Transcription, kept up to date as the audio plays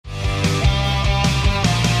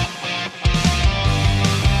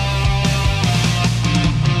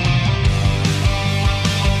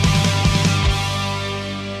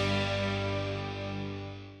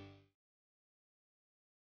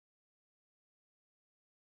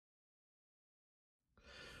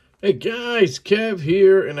Hey guys, Kev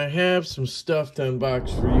here, and I have some stuff to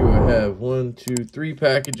unbox for you. I have 1, 2, 3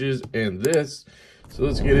 packages and this, so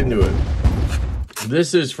let's get into it.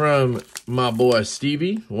 This is from my boy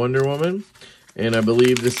Stevie, Wonder Woman, and I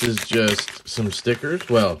believe this is just some stickers.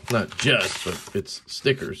 Well, not just, but it's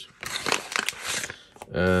stickers.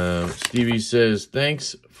 Stevie says,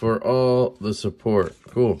 thanks for all the support.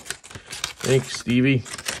 Cool. Thanks, Stevie.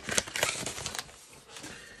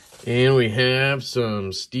 And we have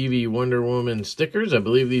some Stevie Wonder Woman stickers. I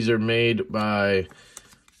believe these are made by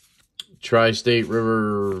Tri-State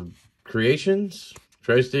River Creations.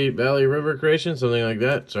 Tri-State Valley River Creations, something like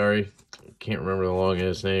that. Sorry, can't remember the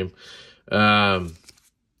long-ass name.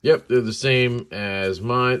 Yep, they're the same as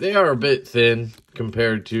mine. They are a bit thin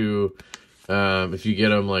compared to if you get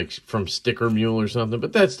them like from Sticker Mule or something,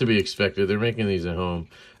 but that's to be expected. They're making these at home.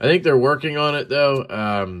 I think they're working on it,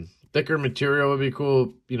 though. Thicker material would be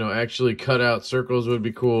cool. You know, actually cut out circles would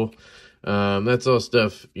be cool. That's all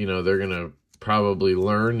stuff, you know, they're going to probably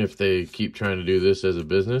learn if they keep trying to do this as a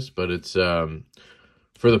business. But it's, for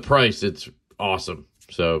the price, it's awesome.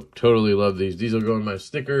 So, totally love these. These will go in my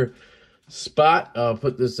sticker spot. I'll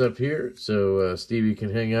put this up here so Stevie can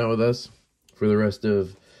hang out with us for the rest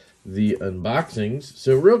of the unboxings.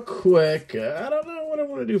 So, real quick, I don't know what I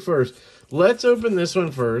want to do first. Let's open this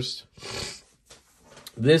one first.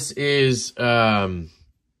 This is another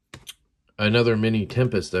mini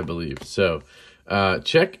Tempest, I believe. So,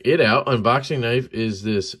 check it out. Unboxing knife is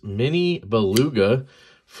this mini beluga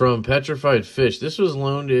from Petrified Fish. This was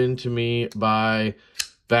loaned in to me by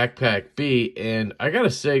Backpack B, and I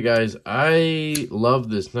gotta say, guys, I love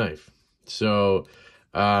this knife. So,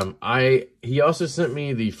 he also sent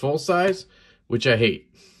me the full size, which I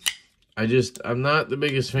hate. I'm not the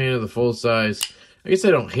biggest fan of the full size. I guess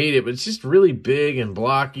I don't hate it, but it's just really big and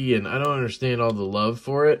blocky, and I don't understand all the love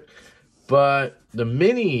for it. But the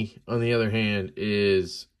mini, on the other hand,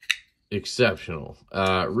 is exceptional.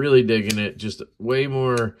 Really digging it. Just way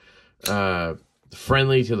more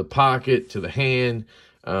friendly to the pocket, to the hand,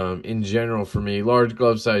 in general for me. Large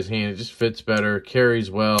glove size hand, it just fits better,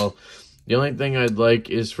 carries well. The only thing I'd like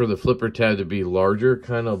is for the flipper tab to be larger,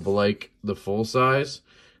 kind of like the full size.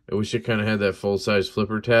 I wish it kind of had that full size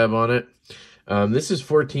flipper tab on it. This is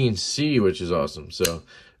 14C, which is awesome. So,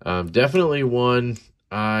 definitely one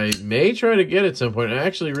I may try to get at some point. I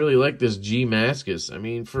actually really like this G Mascus. I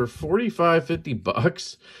mean, for 45, 50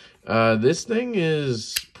 bucks, this thing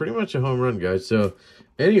is pretty much a home run, guys. So,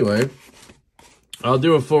 anyway, I'll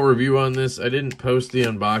do a full review on this. I didn't post the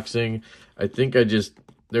unboxing. I think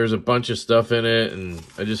there's a bunch of stuff in it, and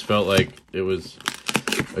I just felt like it was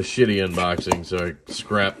a shitty unboxing, so I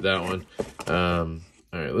scrapped that one.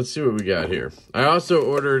 All right, let's see what we got here. I also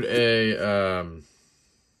ordered a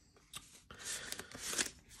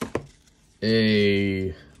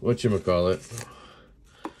whatchamacallit,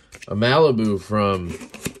 a Malibu from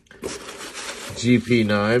GP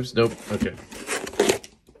Knives. Nope, okay.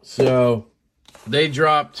 So, they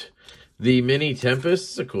dropped the Mini Tempest.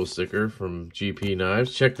 It's a cool sticker from GP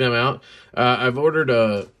Knives. Check them out. I've ordered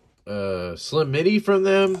a Slim Midi from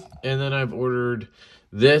them, and then I've ordered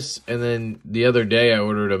this, and then the other day I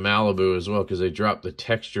ordered a Malibu as well because they dropped the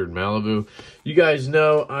textured Malibu. You guys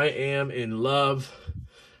know I am in love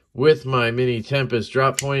with my Mini Tempest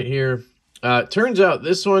drop point here. Turns out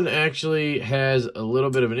this one actually has a little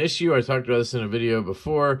bit of an issue. I talked about this in a video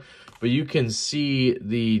before, but you can see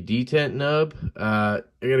the detent nub. I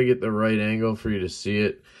gotta get the right angle for you to see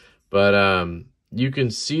it, but you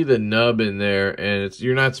can see the nub in there, and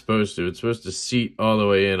you're not supposed to. It's supposed to seat all the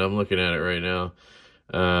way in. I'm looking at it right now.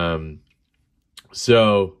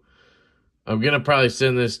 So I'm going to probably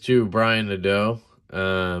send this to Brian Nadeau,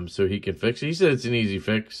 so he can fix it. He said it's an easy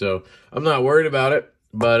fix, so I'm not worried about it.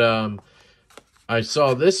 But, I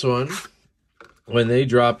saw this one when they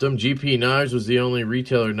dropped them. GP Knives was the only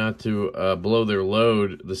retailer not to, blow their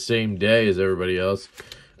load the same day as everybody else.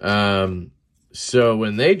 So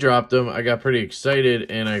when they dropped them, I got pretty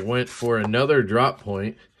excited, and I went for another drop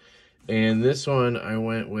point. And this one, I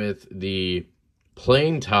went with the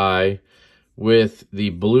plain tie with the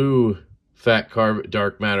blue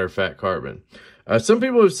dark matter fat carbon. Some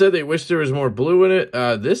people have said they wish there was more blue in it.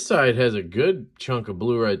 This side has a good chunk of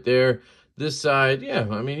blue right there. This side, yeah,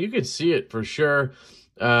 I mean, you can see it for sure.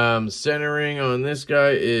 Centering on this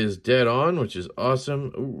guy is dead on, which is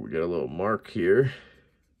awesome. Ooh, we got a little mark here.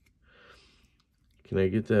 Can I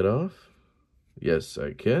get that off? Yes,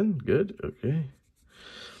 I can. Good. Okay.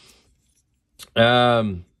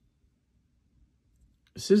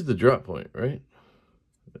 This is the drop point, right?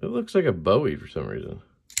 It looks like a Bowie for some reason.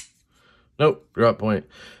 Nope, drop point.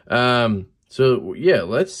 So, yeah,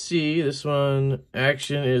 let's see. This one,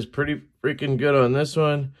 action is pretty freaking good on this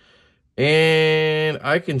one. And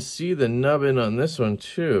I can see the nubbin on this one,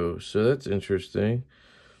 too. So that's interesting.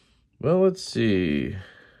 Well, let's see.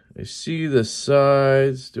 I see the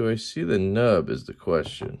sides. Do I see the nub is the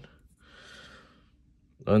question.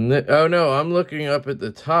 On the, oh, no, I'm looking up at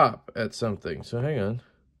the top at something. So hang on.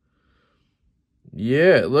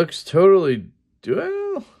 Yeah, it looks totally...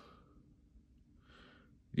 Well...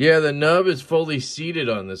 Yeah, the nub is fully seated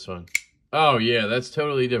on this one. Oh, yeah, that's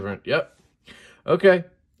totally different. Yep. Okay.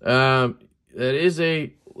 That is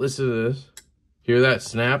a... Listen to this. Hear that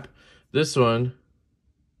snap? This one,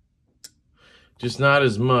 just not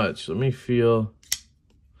as much. Let me feel...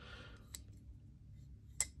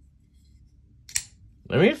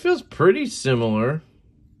 I mean, it feels pretty similar.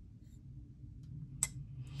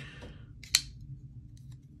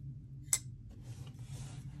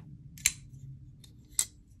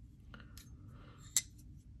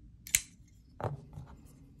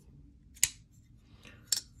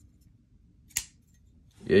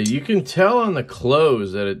 Yeah, you can tell on the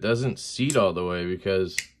close that it doesn't seat all the way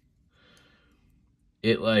because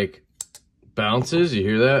it like bounces. You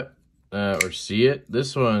hear that? Or see it?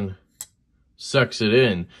 This one sucks it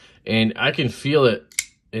in. And I can feel it.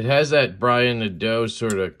 It has that Brian Nadeau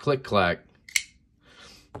sort of click-clack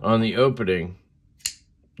on the opening.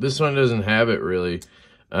 This one doesn't have it really.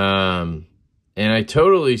 And I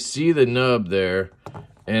totally see the nub there.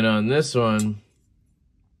 And on this one...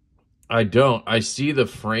 I don't. I see the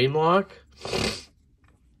frame lock.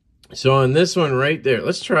 So on this one right there,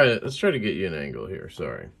 let's try to get you an angle here.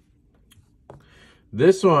 Sorry.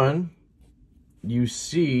 This one, you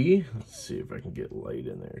see, let's see if I can get light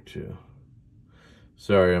in there too.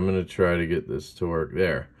 Sorry, I'm going to try to get this to work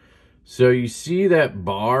there. So you see that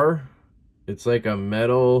bar? It's like a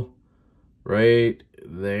metal right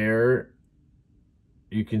there.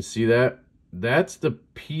 You can see that? That's the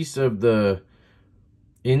piece of the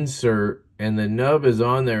insert, and the nub is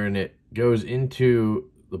on there and it goes into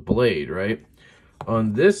the blade, right?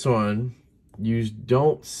 On this one, you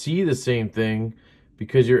don't see the same thing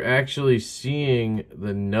because you're actually seeing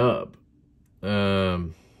the nub.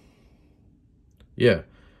 Yeah,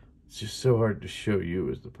 it's just so hard to show you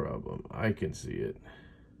is the problem. I can see it.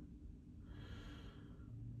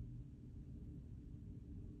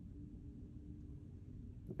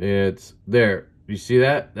 It's there. You see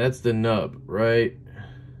that? That's the nub, right?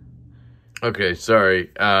 Okay, sorry.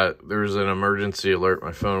 There was an emergency alert.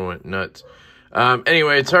 My phone went nuts.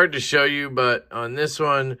 Anyway, it's hard to show you, but on this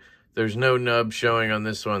one, there's no nub showing. On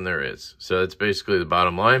this one, there is. So that's basically the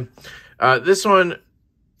bottom line. This one,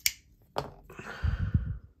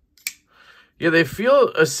 yeah, they feel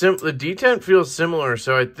the detent feels similar.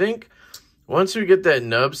 So I think once we get that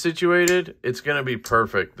nub situated, it's going to be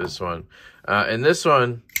perfect, this one. And this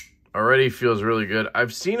one already feels really good.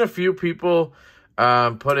 I've seen a few people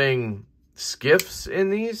putting skiffs in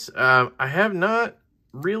these. I have not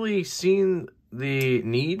really seen the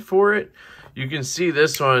need for it. You can see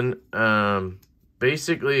this one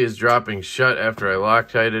basically is dropping shut after I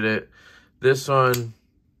Loctited it. This one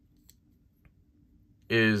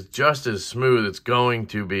is just as smooth. It's going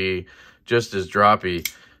to be just as droppy.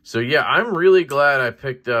 So yeah, I'm really glad I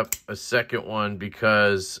picked up a second one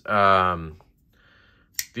because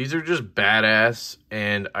these are just badass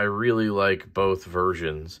and I really like both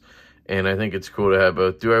versions. And I think it's cool to have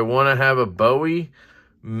both. Do I want to have a Bowie?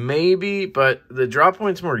 Maybe, but the drop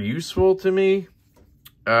point's more useful to me.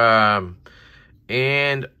 And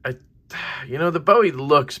you know, the Bowie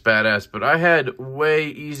looks badass, but I had way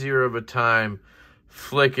easier of a time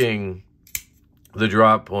flicking the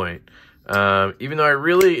drop point. Even though I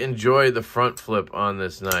really enjoy the front flip on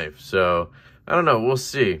this knife. So, I don't know. We'll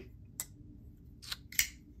see.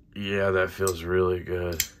 Yeah, that feels really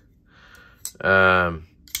good.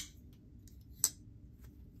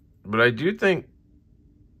 But I do think...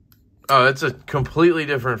 Oh, that's a completely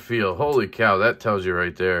different feel. Holy cow, that tells you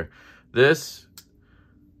right there. This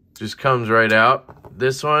just comes right out.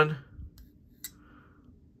 This one,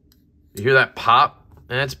 you hear that pop?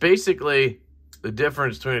 And it's basically the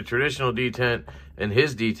difference between a traditional detent and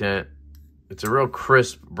his detent. It's a real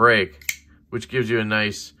crisp break, which gives you a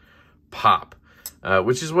nice pop,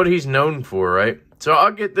 which is what he's known for, right? So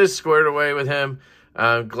I'll get this squared away with him.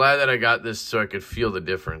 I'm glad that I got this so I could feel the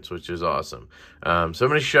difference, which is awesome. So I'm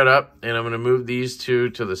going to shut up, and I'm going to move these two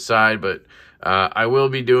to the side, but I will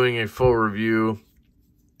be doing a full review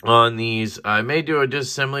on these. I may do a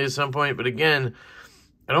disassembly at some point, but again,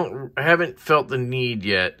 I haven't felt the need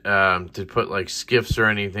yet to put like skiffs or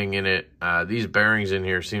anything in it. These bearings in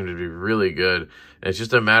here seem to be really good. And it's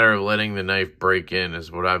just a matter of letting the knife break in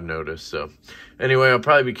is what I've noticed. So anyway, I'll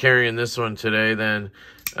probably be carrying this one today then.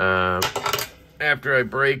 After I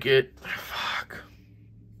break it. Fuck.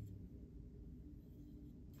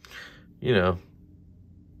 You know,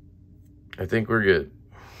 I think we're good.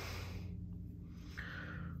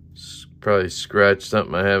 Probably scratched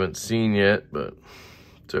something I haven't seen yet, but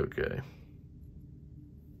it's okay.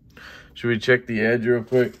 Should we check the edge real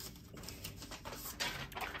quick?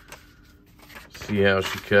 See how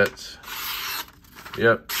she cuts.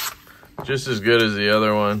 Yep, just as good as the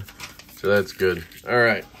other one, so that's good. All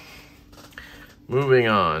right, moving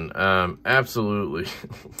on. Absolutely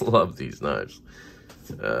love these knives.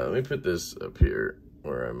 Let me put this up here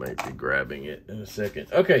where I might be grabbing it in a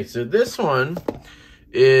second. Okay, so this one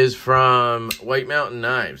is from White Mountain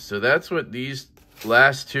Knives. So that's what these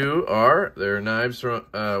last two are. They're knives from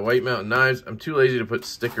White Mountain Knives. I'm too lazy to put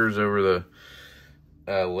stickers over the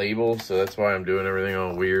label, so that's why I'm doing everything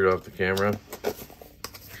all weird off the camera.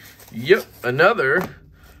 Yep, another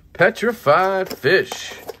Petrified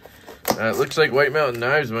Fish. It looks like White Mountain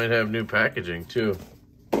Knives might have new packaging too.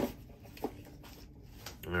 All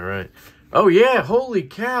right. Oh yeah, holy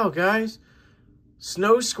cow, guys.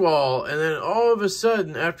 Snow squall, and then all of a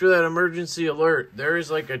sudden, after that emergency alert, there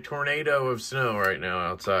is like a tornado of snow right now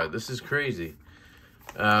outside. This is crazy.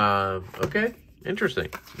 Okay, interesting.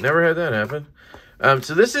 Never had that happen.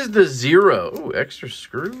 So this is the Zero. Ooh, extra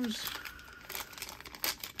screws.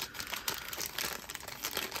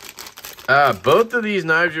 Both of these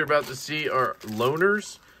knives you're about to see are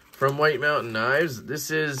loaners from White Mountain Knives.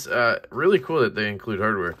 This is really cool that they include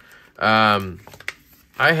hardware.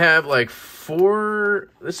 I have like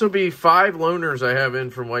this will be 5 loaners I have in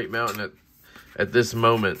from White Mountain at this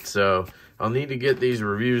moment. So I'll need to get these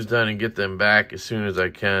reviews done and get them back as soon as I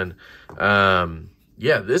can.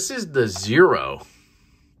 Yeah, this is the Zero.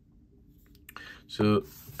 So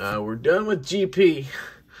we're done with GP.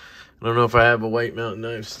 I don't know if I have a White Mountain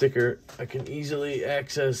Knife sticker I can easily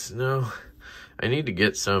access. No, I need to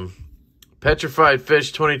get some. Petrified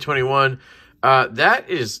Fish 2021. That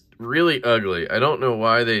is really ugly. I don't know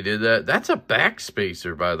why they did that. That's a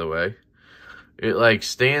backspacer, by the way. It like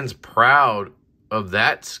stands proud of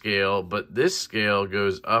that scale, but this scale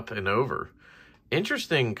goes up and over.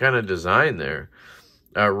 Interesting kind of design there.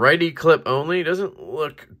 Righty clip only. Doesn't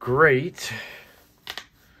look great.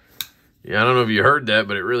 Yeah, I don't know if you heard that,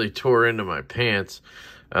 but it really tore into my pants.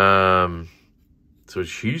 So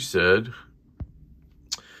she said.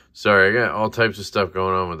 Sorry, I got all types of stuff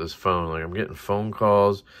going on with this phone. Like, I'm getting phone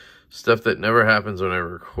calls, stuff that never happens when I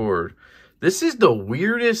record. This is the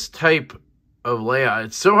weirdest type of layout.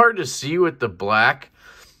 It's so hard to see with the black,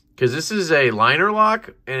 because this is a liner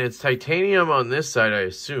lock, and it's titanium on this side, I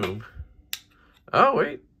assume. Oh,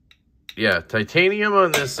 wait. Yeah, titanium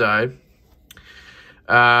on this side.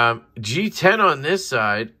 G10 on this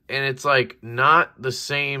side, and it's, like, not the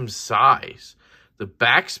same size. The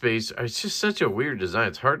backspace, it's just such a weird design.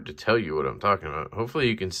 It's hard to tell you what I'm talking about. Hopefully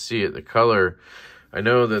you can see it. The color, I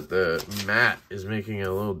know that the matte is making it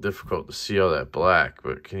a little difficult to see all that black,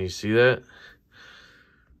 but can you see that?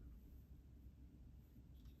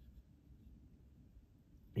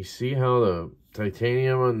 You see how the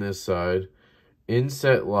titanium on this side,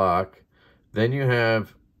 inset lock, then you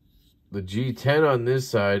have the G10 on this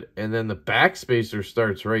side, and then the backspacer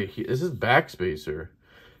starts right here. This is backspacer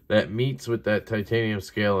that meets with that titanium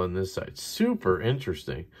scale on this side. Super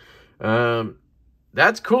interesting.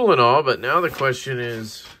 That's cool and all, but now the question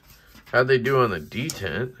is, how'd they do on the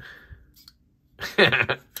detent?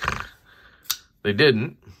 They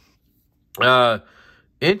didn't.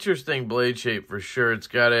 Interesting blade shape for sure. It's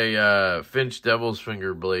got a Finch Devil's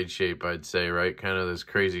Finger blade shape, I'd say, right? Kind of this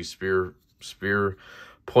crazy spear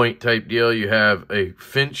point type deal. You have a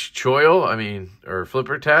Finch choil, or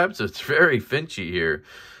flipper tab, so it's very Finchy here.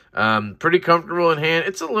 Pretty comfortable in hand.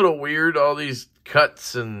 It's a little weird, all these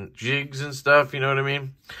cuts and jigs and stuff, you know what I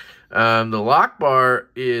mean? The lock bar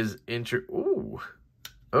is ooh,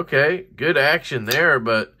 okay, good action there,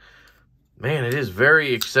 but man, it is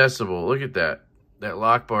very accessible. Look at that. That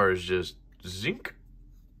lock bar is just zinc.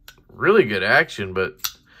 Really good action, but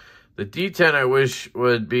the D10 I wish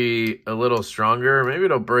would be a little stronger. Maybe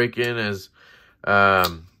it'll break in as,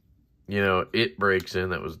 it breaks in.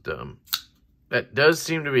 That was dumb. That does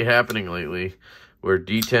seem to be happening lately, where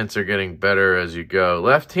detents are getting better as you go.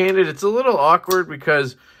 Left-handed, it's a little awkward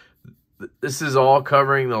because this is all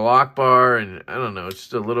covering the lock bar, and I don't know, it's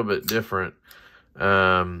just a little bit different.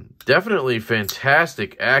 Definitely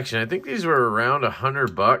fantastic action. I think these were around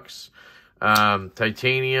 $100.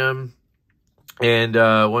 titanium, and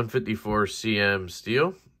 154 cm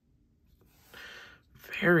steel.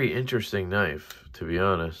 Very interesting knife, to be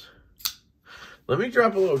honest. Let me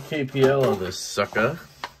drop a little KPL on this sucker.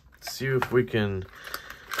 See if we can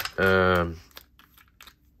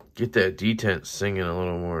get that detent singing a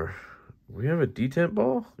little more. We have a detent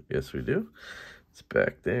ball? Yes, we do. It's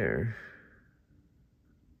back there.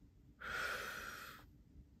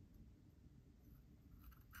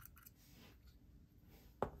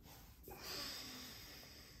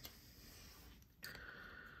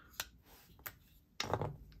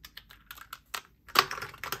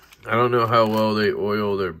 I don't know how well they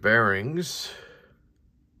oil their bearings.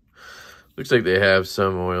 Looks like they have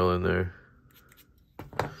some oil in there.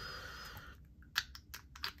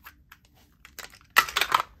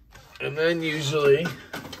 And then usually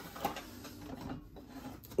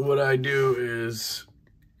what I do is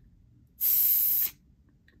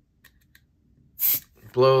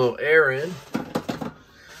blow a little air in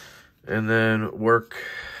and then work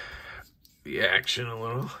the action a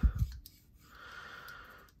little.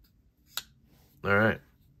 All right.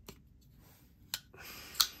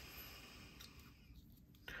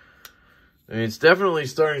 I mean, it's definitely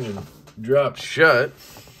starting to drop shut.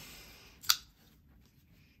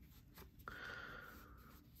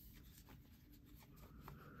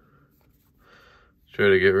 Try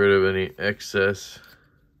to get rid of any excess.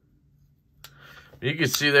 You can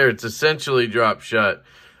see there, it's essentially dropped shut.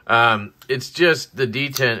 It's just the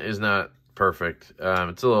detent is not perfect.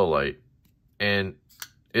 It's a little light. And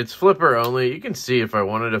it's flipper only. You can see if I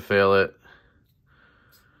wanted to fail it,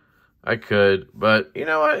 I could. But you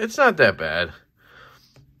know what? It's not that bad.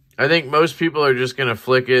 I think most people are just going to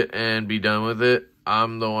flick it and be done with it.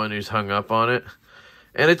 I'm the one who's hung up on it.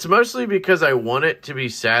 And it's mostly because I want it to be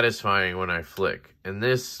satisfying when I flick. And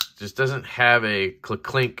this just doesn't have a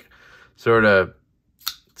clink sort of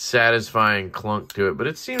satisfying clunk to it. But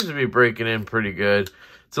it seems to be breaking in pretty good.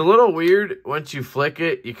 It's a little weird. Once you flick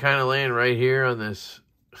it, you kind of land right here on this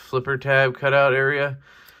flipper tab cutout area.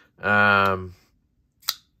 And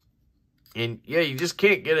yeah, you just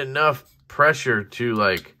can't get enough pressure to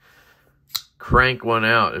like crank one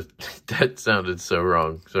out. That sounded so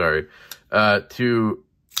wrong. Sorry. To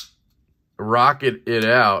rocket it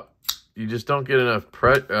out, you just don't get enough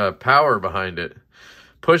power behind it.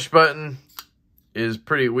 Push button is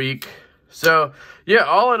pretty weak. So, yeah,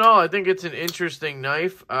 all in all, I think it's an interesting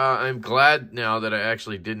knife. I'm glad now that I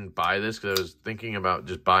actually didn't buy this because I was thinking about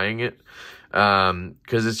just buying it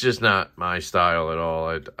because it's just not my style at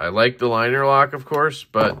all. I like the liner lock, of course,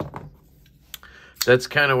 but that's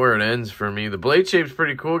kind of where it ends for me. The blade shape's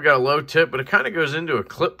pretty cool. Got a low tip, but it kind of goes into a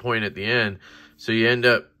clip point at the end. So you end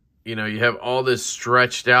up, you know, you have all this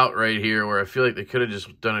stretched out right here where I feel like they could have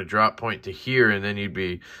just done a drop point to here and then you'd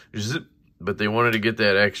be zip. But they wanted to get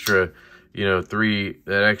that extra, you know,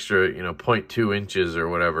 0.2 inches or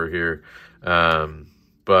whatever here.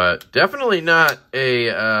 But definitely not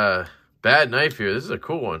a bad knife here. This is a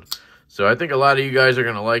cool one. So I think a lot of you guys are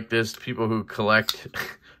going to like this. People who collect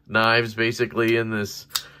knives basically in this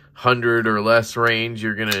 100 or less range,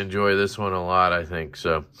 you're going to enjoy this one a lot, I think.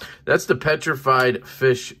 So that's the Petrified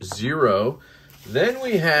Fish Zero. Then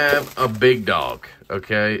we have a big dog,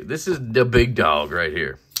 okay? This is the big dog right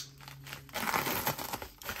here.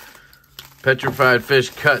 Petrified Fish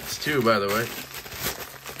cuts too, by the way.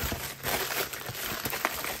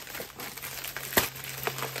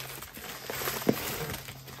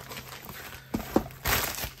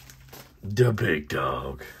 The big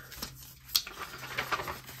dog.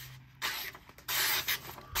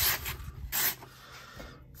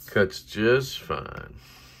 Cuts just fine.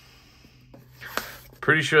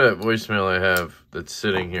 Pretty sure that voicemail I have that's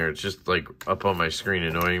sitting here, it's just like up on my screen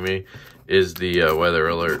annoying me, is the weather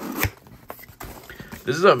alert.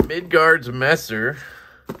 This is a Midgaards Messer,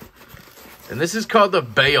 and this is called the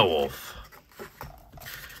Beowulf.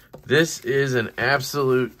 This is an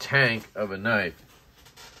absolute tank of a knife.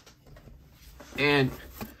 And,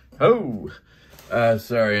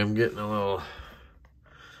 sorry, I'm getting a little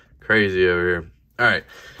crazy over here. All right,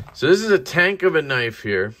 so this is a tank of a knife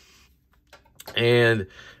here. And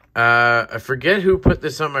I forget who put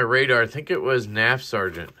this on my radar. I think it was NAF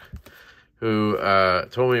Sergeant who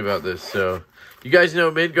told me about this. So you guys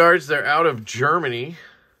know Midgaards. They're out of Germany,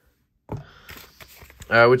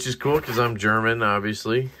 which is cool because I'm German,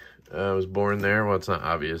 obviously. I was born there. Well, it's not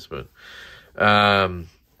obvious, but... and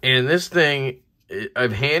this thing,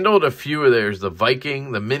 I've handled a few of theirs. The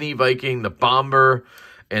Viking, the Mini Viking, the Bomber,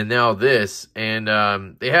 and now this. And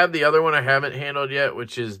they have the other one I haven't handled yet,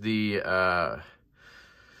 which is the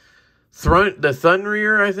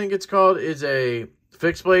Thunrear, I think it's called. Is a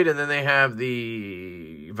fixed blade, and then they have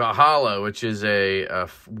the Valhalla, which is a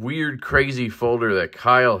weird, crazy folder that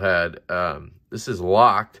Kyle had. This is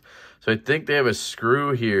locked, so I think they have a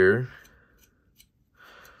screw here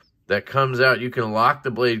that comes out. You can lock the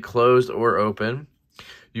blade closed or open.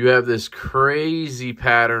 You have this crazy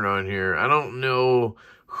pattern on here. I don't know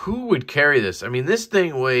who would carry this. I mean, this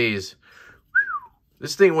thing weighs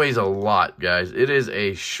a lot, guys. It is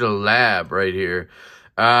a schlab right here.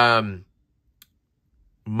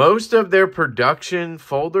 Most of their production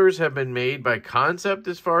folders have been made by Concept,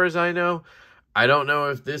 as far as I know. I don't know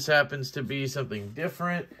if this happens to be something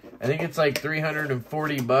different. I think it's like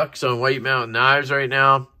 340 bucks on White Mountain Knives right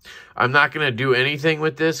now. I'm not going to do anything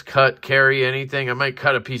with this, carry anything. I might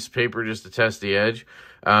cut a piece of paper just to test the edge.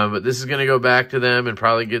 But this is going to go back to them and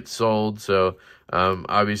probably get sold. So,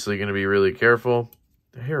 obviously going to be really careful.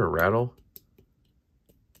 Did I hear a rattle?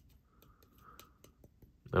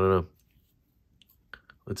 I don't know.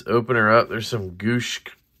 Let's open her up. There's some goosh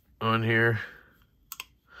on here.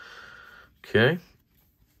 Okay.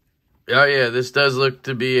 Oh, yeah, this does look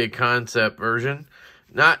to be a Concept version.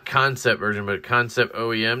 Not Concept version, but Concept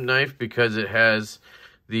OEM knife, because it has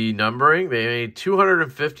the numbering. They made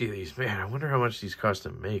 250 of these. Man, I wonder how much these cost to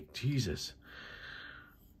make. Jesus.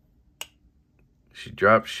 She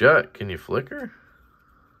dropped shut. Can you flick her?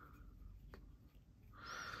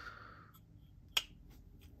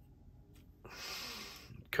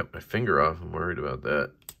 Cut my finger off. I'm worried about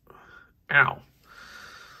that. Ow.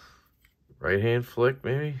 Right hand flick,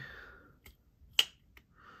 maybe?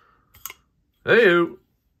 Hey,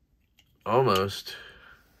 almost.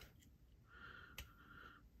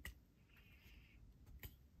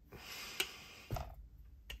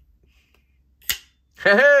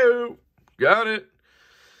 Hey, got it.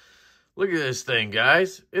 Look at this thing,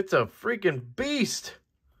 guys. It's a freaking beast.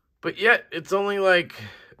 But yet, it's only like,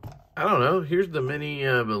 I don't know. Here's the mini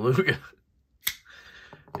beluga.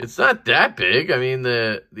 It's not that big. I mean,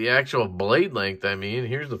 the actual blade length, I mean,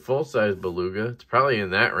 here's the full-size beluga. It's probably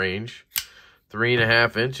in that range.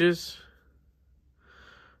 3.5 inches.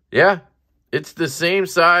 Yeah, it's the same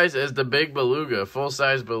size as the big beluga,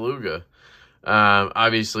 full-size beluga.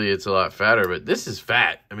 Obviously, it's a lot fatter, but this is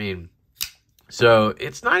fat. I mean, so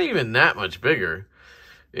it's not even that much bigger.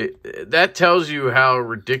 That tells you how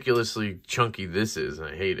ridiculously chunky this is, and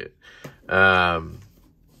I hate it.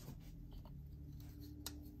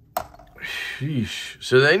 Sheesh.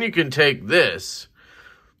 So then you can take this,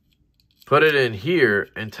 put it in here,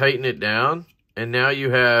 and tighten it down, and now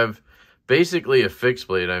you have basically a fixed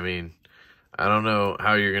blade. I mean, I don't know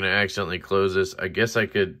how you're going to accidentally close this. I guess I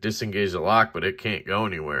could disengage the lock, but it can't go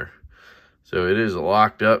anywhere. So it is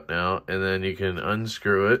locked up now, and then you can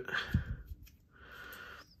unscrew it.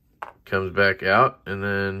 Comes back out, and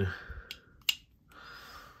then,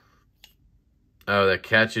 oh, that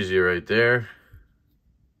catches you right there.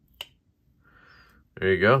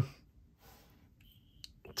 There you go.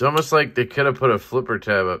 It's almost like they could have put a flipper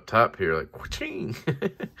tab up top here, like, wha-ching.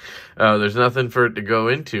 Oh, there's nothing for it to go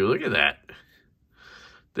into. Look at that.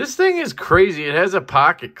 This thing is crazy. It has a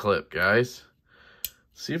pocket clip, guys.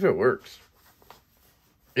 Let's see if it works.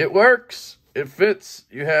 It works. It fits.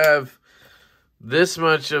 You have this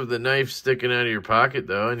much of the knife sticking out of your pocket,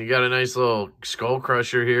 though, and you got a nice little skull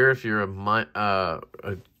crusher here if you're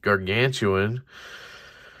a gargantuan.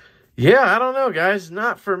 Yeah, I don't know, guys.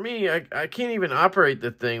 Not for me. I can't even operate the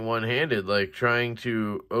thing one-handed, like trying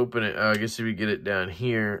to open it. I guess if you get it down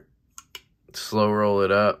here, slow roll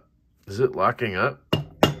it up. Is it locking up?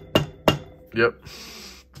 Yep.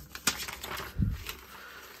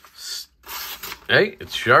 Hey,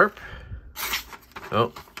 it's sharp.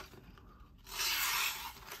 Oh.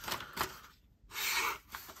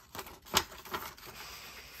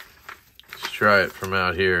 Let's try it from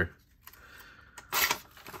out here.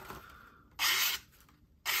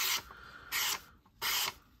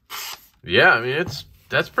 Yeah, I mean,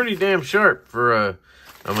 that's pretty damn sharp for a,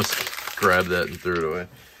 I almost grabbed that and threw it away.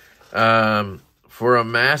 For a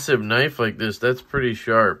massive knife like this, that's pretty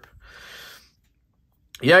sharp.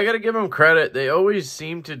 Yeah, I got to give them credit. They always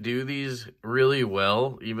seem to do these really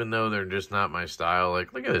well, even though they're just not my style.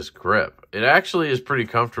 Like, look at this grip. It actually is pretty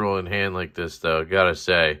comfortable in hand like this, though, gotta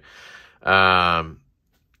say.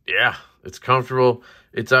 Yeah, it's comfortable.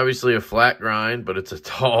 It's obviously a flat grind, but it's a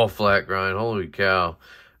tall flat grind. Holy cow.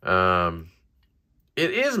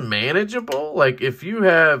 It is manageable. Like, if you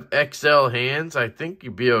have XL hands, I think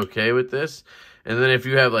you'd be okay with this. And then if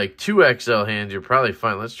you have like 2 XL hands, you're probably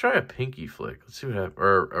fine. Let's try a pinky flick. Let's see what happens.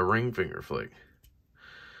 Or a ring finger flick.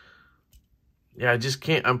 Yeah, I just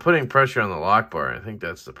can't. I'm putting pressure on the lock bar. I think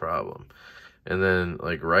that's the problem. And then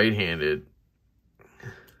like right-handed.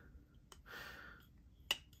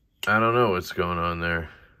 I don't know what's going on there.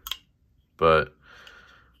 But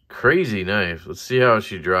crazy knife. Let's see how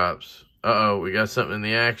she drops. Uh-oh, we got something in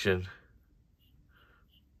the action.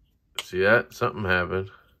 See that? Something happened.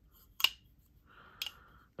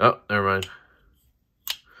 Oh, never mind.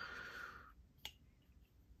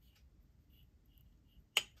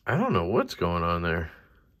 I don't know what's going on there.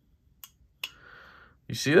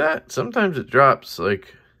 You see that? Sometimes it drops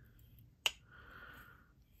like...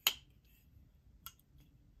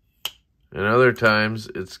 And other times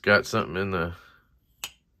it's got something in the...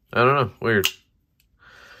 I don't know. Weird.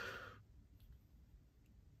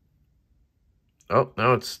 Oh,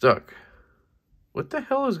 now it's stuck. What the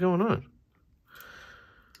hell is going on?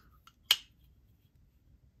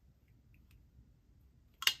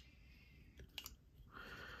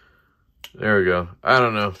 There we go. I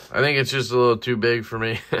don't know. I think it's just a little too big for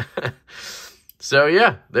me. So,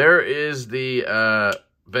 yeah. There is the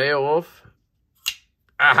Beowulf.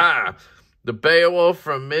 Aha! The Beowulf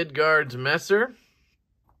from Midgaards Messer.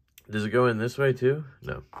 Does it go in this way too?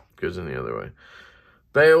 No, it goes in the other way.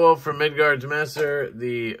 Beowulf from Midgaards Messer.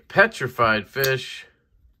 The Petrified Fish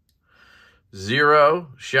Zero.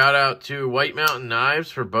 Shout out to White Mountain Knives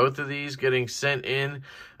for both of these getting sent in.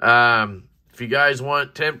 If you guys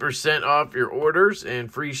want 10% off your orders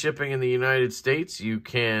and free shipping in the United States, you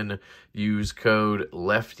can use code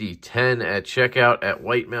LeftyEDC at checkout at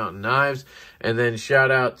White Mountain Knives. And then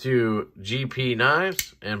shout out to GP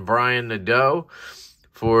Knives and Brian Nadeau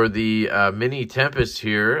for the mini Tempest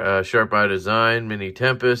here. Sharp Eye Design mini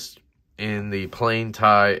Tempest in the plain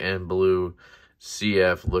tie and blue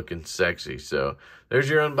CF, looking sexy. So there's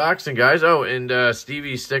your unboxing, guys. Oh, and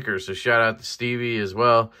Stevie's stickers. So shout out to Stevie as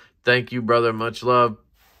well. Thank you, brother. Much love.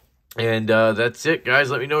 And that's it,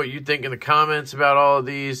 guys. Let me know what you think in the comments about all of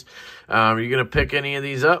these. Are you going to pick any of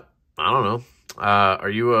these up? I don't know. Are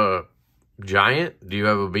you a giant? Do you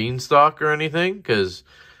have a beanstalk or anything? Because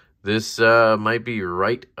this might be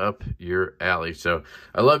right up your alley. So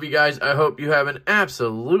I love you guys. I hope you have an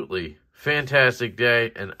absolutely fantastic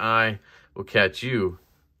day. And I will catch you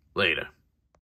later.